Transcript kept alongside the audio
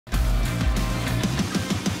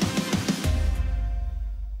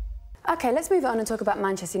OK, let's move on and talk about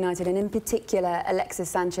Manchester United, and in particular Alexis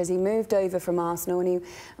Sanchez. He moved over from Arsenal, and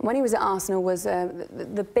when he was at Arsenal was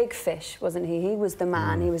the big fish, wasn't he? He was the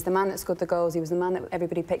man. He was the man that scored the goals. He was the man that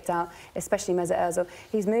everybody picked out, especially Mesut Ozil.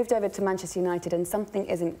 He's moved over to Manchester United, and something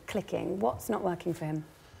isn't clicking. What's not working for him?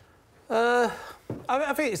 I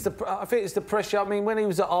think it's the pressure. I mean, when he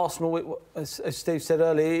was at Arsenal, as Steve said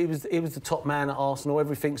earlier, he was the top man at Arsenal.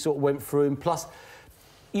 Everything sort of went through him. Plus,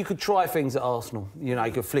 you could try things at Arsenal. You know,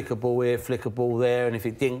 you could flick a ball here, flick a ball there, and if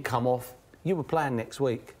it didn't come off, you were playing next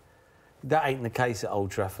week. That ain't the case at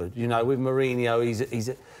Old Trafford. You know, with Mourinho, he's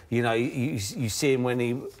you know, you see him when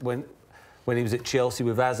he was at Chelsea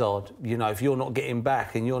with Hazard. You know, if you're not getting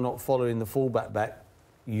back and you're not following the fullback back,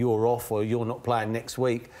 you're off or you're not playing next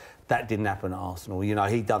week. That didn't happen at Arsenal. You know,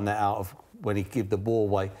 he done that out of when he gave the ball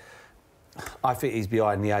away. I think he's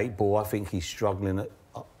behind the 8 ball. I think he's struggling at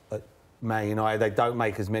Man United. They don't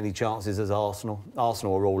make as many chances as Arsenal.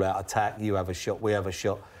 Arsenal are all out attack. You have a shot, we have a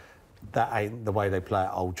shot. That ain't the way they play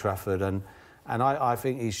at Old Trafford. And I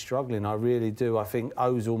think he's struggling. I really do. I think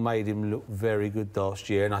Ozil made him look very good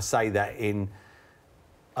last year. And I say that in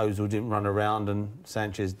Ozil didn't run around and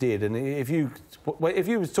Sanchez did. And if you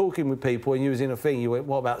was talking with people and you was in a thing, you went,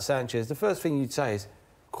 what about Sanchez? The first thing you'd say is,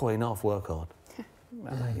 coin half, work hard.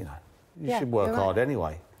 You know, you should work hard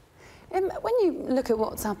anyway. When you look at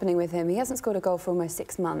what's happening with him, he hasn't scored a goal for almost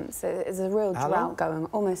 6 months. There's a real drought going on.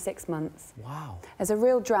 Almost 6 months. Wow. There's a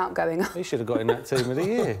real drought going on. He should have got in that team of the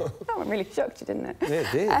year. That really shocked you, didn't it? Yeah,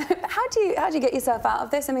 it did. How do you get yourself out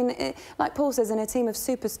of this? I mean, like Paul says, in a team of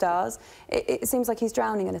superstars, it seems like he's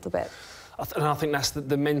drowning a little bit. And I think that's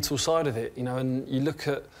the mental side of it, you know. And you look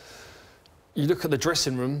at the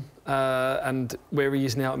dressing room and where he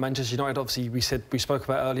is now at Manchester United. Obviously, we spoke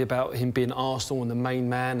about earlier about him being Arsenal and the main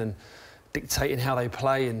man and dictating how they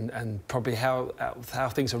play and probably how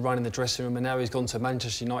things are run in the dressing room. And now he's gone to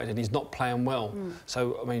Manchester United and he's not playing well.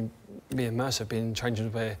 So I mean, me and Mercer have been changing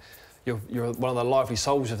where you're one of the lively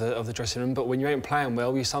souls of the dressing room. But when you ain't playing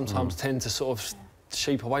well, you sometimes tend to sort of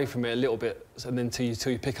sheep away from it a little bit, and then till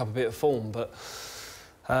you pick up a bit of form. But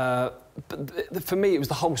for me, it was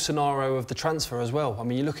the whole scenario of the transfer as well. I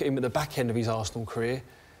mean, you look at him at the back end of his Arsenal career,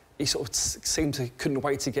 he sort of seemed to couldn't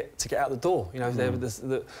wait to get out the door. You know,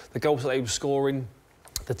 the goals that he was scoring,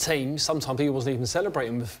 the team, sometimes he wasn't even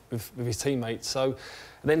celebrating with his teammates. So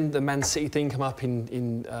then the Man City thing came up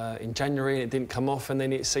in January and it didn't come off, and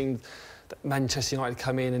then it seemed that Manchester United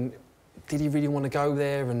come in, and did he really want to go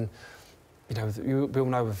there? And you know, we all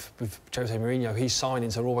know with Jose Mourinho, his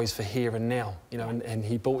signings are always for here and now. You know, and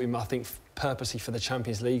he bought him, I think, purposely for the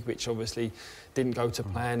Champions League, which obviously didn't go to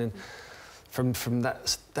plan. And from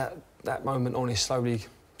that moment on, he's slowly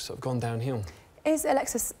sort of gone downhill. Is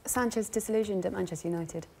Alexis Sanchez disillusioned at Manchester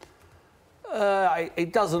United?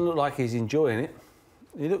 It doesn't look like he's enjoying it.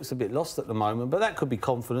 He looks a bit lost at the moment, but that could be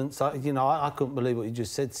confidence. You know, I couldn't believe what you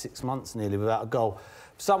just said, 6 months nearly without a goal.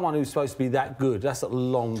 Someone who's supposed to be that good, that's a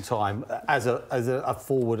long time as a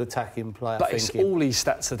forward attacking player. But it's all his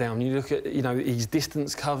stats are down. You look at, you know, he's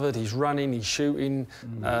distance covered, he's running, he's shooting,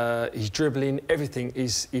 he's dribbling, everything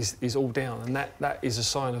is all down, and that is a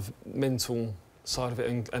sign of mental side of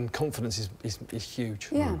it, and confidence is huge.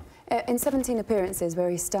 Yeah. In 17 appearances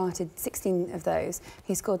where he started, 16 of those,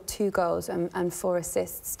 he scored 2 goals and 4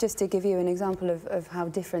 assists, just to give you an example of how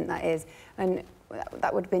different that is. And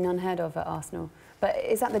that would have been unheard of at Arsenal. But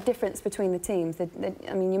is that the difference between the teams?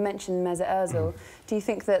 I mean, you mentioned Mesut Ozil. Do you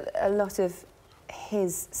think that a lot of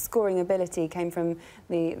his scoring ability came from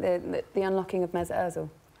the unlocking of Mesut Ozil?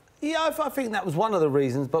 Yeah, I think that was one of the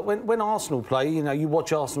reasons. But when Arsenal play, you know, you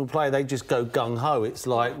watch Arsenal play, they just go gung-ho. It's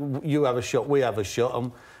like, you have a shot, we have a shot,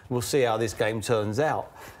 and we'll see how this game turns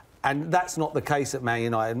out. And that's not the case at Man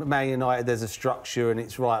United. Man United, there's a structure, and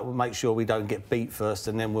it's right, we'll make sure we don't get beat first,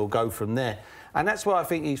 and then we'll go from there. And that's why I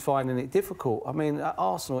think he's finding it difficult. I mean, at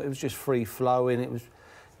Arsenal, it was just free-flowing. It was,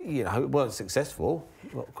 you know, it weren't successful.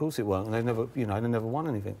 Well, of course it weren't. They never, you know, they never won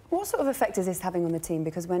anything. What sort of effect is this having on the team?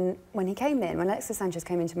 Because when he came in, when Alexis Sanchez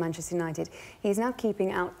came into Manchester United, he's now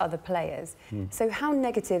keeping out other players. So how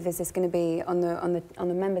negative is this going to be on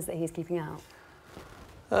the members that he's keeping out?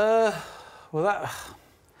 Well,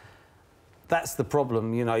 that's the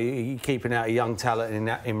problem. You know, you're keeping out a young talent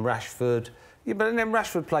in Rashford. Yeah, but then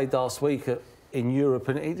Rashford played last week in Europe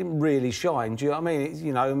and he didn't really shine. Do you know what I mean?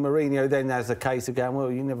 You know, Mourinho then has a case of going, well,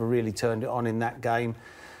 you never really turned it on in that game.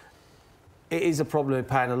 It is a problem with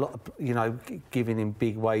paying a lot, you know, giving him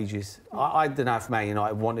big wages. I don't know if Man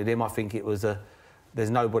United wanted him. I think it was there's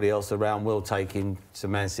nobody else around, we'll take him, so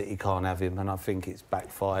Man City can't have him, and I think it's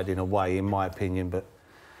backfired in a way, in my opinion. But,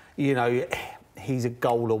 you know, he's a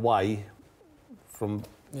goal away from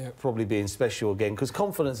probably being special again, because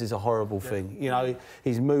confidence is a horrible thing. You know,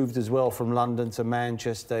 he's moved as well from London to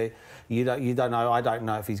Manchester. You don't know. I don't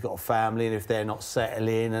know if he's got a family and if they're not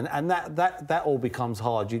settling, and that all becomes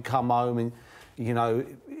hard. You come home and, you know,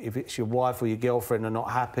 if it's your wife or your girlfriend are not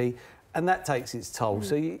happy, and that takes its toll.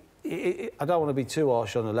 So I don't want to be too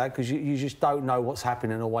harsh on the lad, because you just don't know what's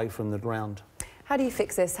happening away from the ground. How do you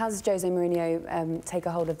fix this? How does Jose Mourinho take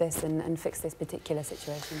a hold of this and fix this particular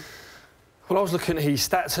situation? Well, I was looking at his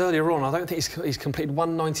stats earlier on. I don't think he's completed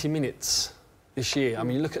 190 minutes this year. I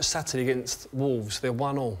mean, you look at Saturday against Wolves, they're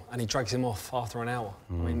 1-1, and he drags him off after an hour.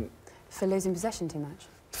 I mean, for losing possession too much?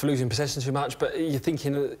 For losing possession too much, but you're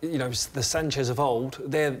thinking, you know, the Sanchez of old,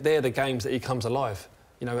 they're the games that he comes alive.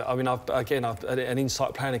 You know, I mean, I've an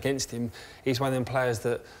insight playing against him. He's one of them players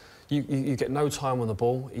that you get no time on the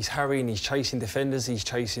ball. He's harrying, he's chasing defenders, he's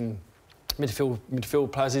chasing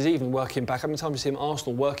midfield players. He's even working back. How many times you see him at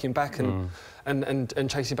Arsenal working back and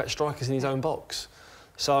chasing back strikers in his own box?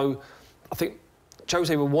 So I think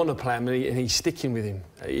Jose will want to play him, and he's sticking with him.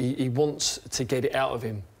 He wants to get it out of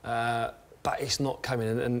him, but it's not coming.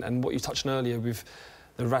 And what you touched on earlier with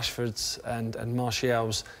the Rashfords and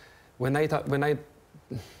Martials, when they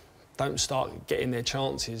don't start getting their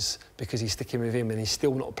chances because he's sticking with him and he's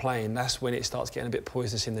still not playing, that's when it starts getting a bit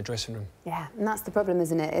poisonous in the dressing room. Yeah, and that's the problem,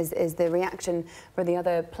 isn't it, is the reaction for the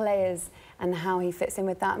other players and how he fits in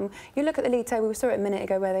with that. And you look at the league table, we saw it a minute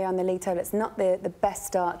ago where they are in the league table. It's not the best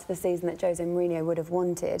start to the season that Jose Mourinho would have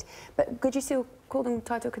wanted. But could you still call them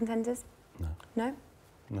title contenders? No. No?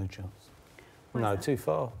 No chance. No, too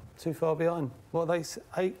far. Too far behind. What are they?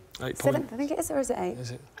 8? 8 7th, points. I think it is, or is it 8?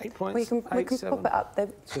 Is it? 8 points. We can pop it up.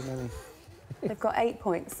 Too many. They've got 8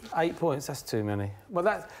 points. 8 points, that's too many.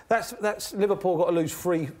 Well, that's Liverpool got to lose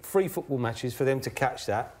three football matches for them to catch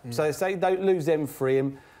that. So if they don't lose them 3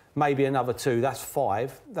 and maybe another 2, that's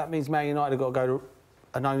 5. That means Man United have got to go to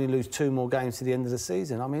and only lose 2 more games to the end of the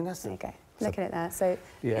season. I mean, that's... There you go. Looking at that. So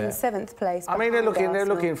in 7th place. I mean, they're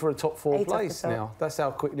looking for a top 4 8 place now. That's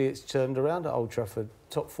how quickly it's turned around at Old Trafford.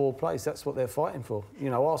 Top 4 place. That's what they're fighting for. You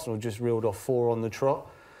know, Arsenal just reeled off 4 on the trot.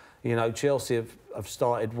 You know, Chelsea have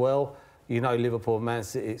started well. You know, Liverpool and Man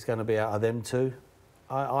City, it's going to be out of them 2.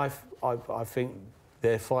 I think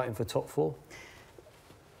they're fighting for top 4.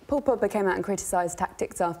 Paul Pogba came out and criticised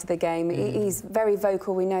tactics after the game. He's very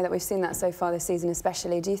vocal. We know that we've seen that so far this season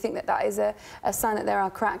especially. Do you think that that is a sign that there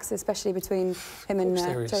are cracks, especially between him and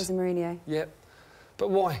Jose Mourinho? Yeah. But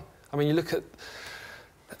why? I mean, you look at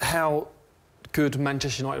how good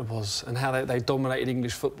Manchester United was and how they dominated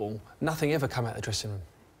English football. Nothing ever come out of the dressing room.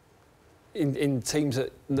 In teams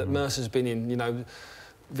that Mercer's been in, you know,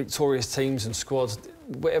 victorious teams and squads,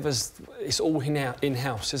 it's all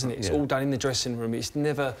in-house, isn't it? It's all done in the dressing room. It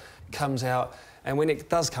never comes out. And when it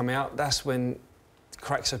does come out, that's when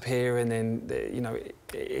cracks appear, and then, you know,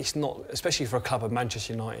 it's not, especially for a club of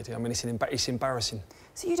Manchester United, I mean, it's embarrassing.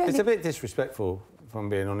 So you don't It's a bit disrespectful, if I'm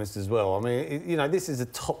being honest, as well. I mean, you know, this is a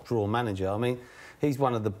top-draw manager. I mean, he's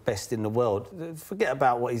one of the best in the world. Forget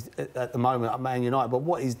about what he's at the moment at Man United, but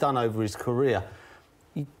what he's done over his career.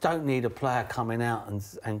 You don't need a player coming out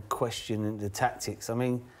and questioning the tactics. I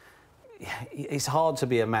mean, it's hard to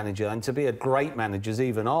be a manager, and to be a great manager is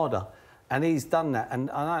even harder. And he's done that.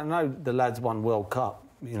 And I know the lad's won World Cup,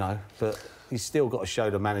 you know, but he's still got to show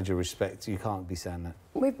the manager respect. You can't be saying that.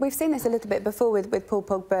 We've seen this a little bit before with Paul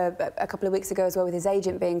Pogba a couple of weeks ago as well, with his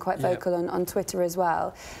agent being quite vocal on Twitter as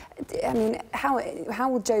well. I mean, how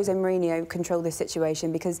will Jose Mourinho control this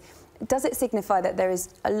situation? Because does it signify that there is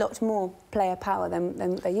a lot more player power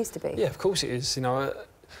than there used to be? Yeah, of course it is. You know,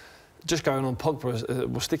 just going on Pogba,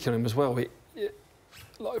 we'll stick on him as well.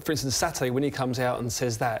 Like, for instance, Saturday, when he comes out and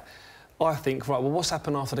says that, I think, right, well, what's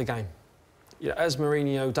happened after the game? You know, as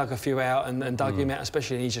Mourinho dug a few out and dug him out,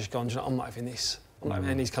 especially, and he's just gone, you know, I'm not having this.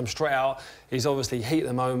 And he's come straight out. He's obviously heat at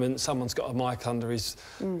the moment. Someone's got a mic under his,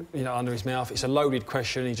 you know, under his mouth. It's a loaded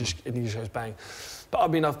question. He just goes bang. But I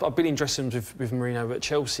mean, I've been in dressing rooms with Mourinho at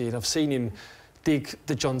Chelsea, and I've seen him dig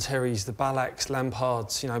the John Terrys, the Ballacks,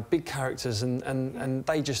 Lampards, you know, big characters, and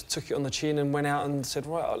they just took it on the chin and went out and said,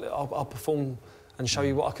 right, I'll perform and show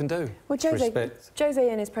you what I can do. Well,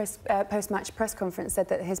 Jose in his post-match press conference said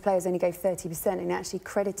that his players only gave 30%, and he actually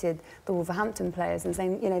credited the Wolverhampton players and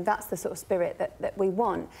saying, you know, that's the sort of spirit that we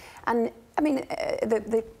want. And I mean,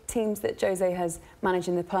 the teams that Jose has managed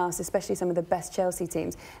in the past, especially some of the best Chelsea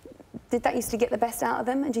teams, did that used to get the best out of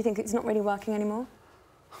them? And do you think it's not really working anymore?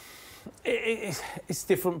 It's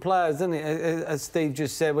different players, isn't it? As Steve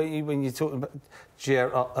just said, when you're talking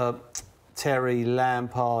about Terry,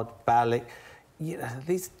 Lampard, Ballack, you know,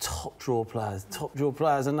 these top draw players,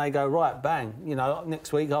 and they go, right, bang, you know,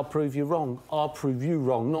 next week I'll prove you wrong. I'll prove you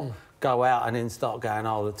wrong, not go out and then start going,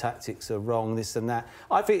 oh, the tactics are wrong, this and that.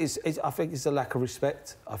 I think it's a lack of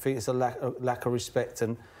respect. I think it's a lack of respect,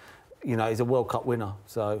 and you know, he's a World Cup winner,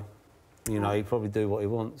 so you know, he probably do what he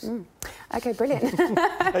wants. OK, brilliant.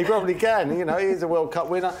 He probably can. You know, he's a World Cup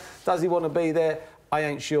winner. Does he want to be there? I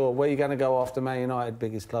ain't sure. Where are you going to go after Man United,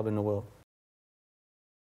 biggest club in the world?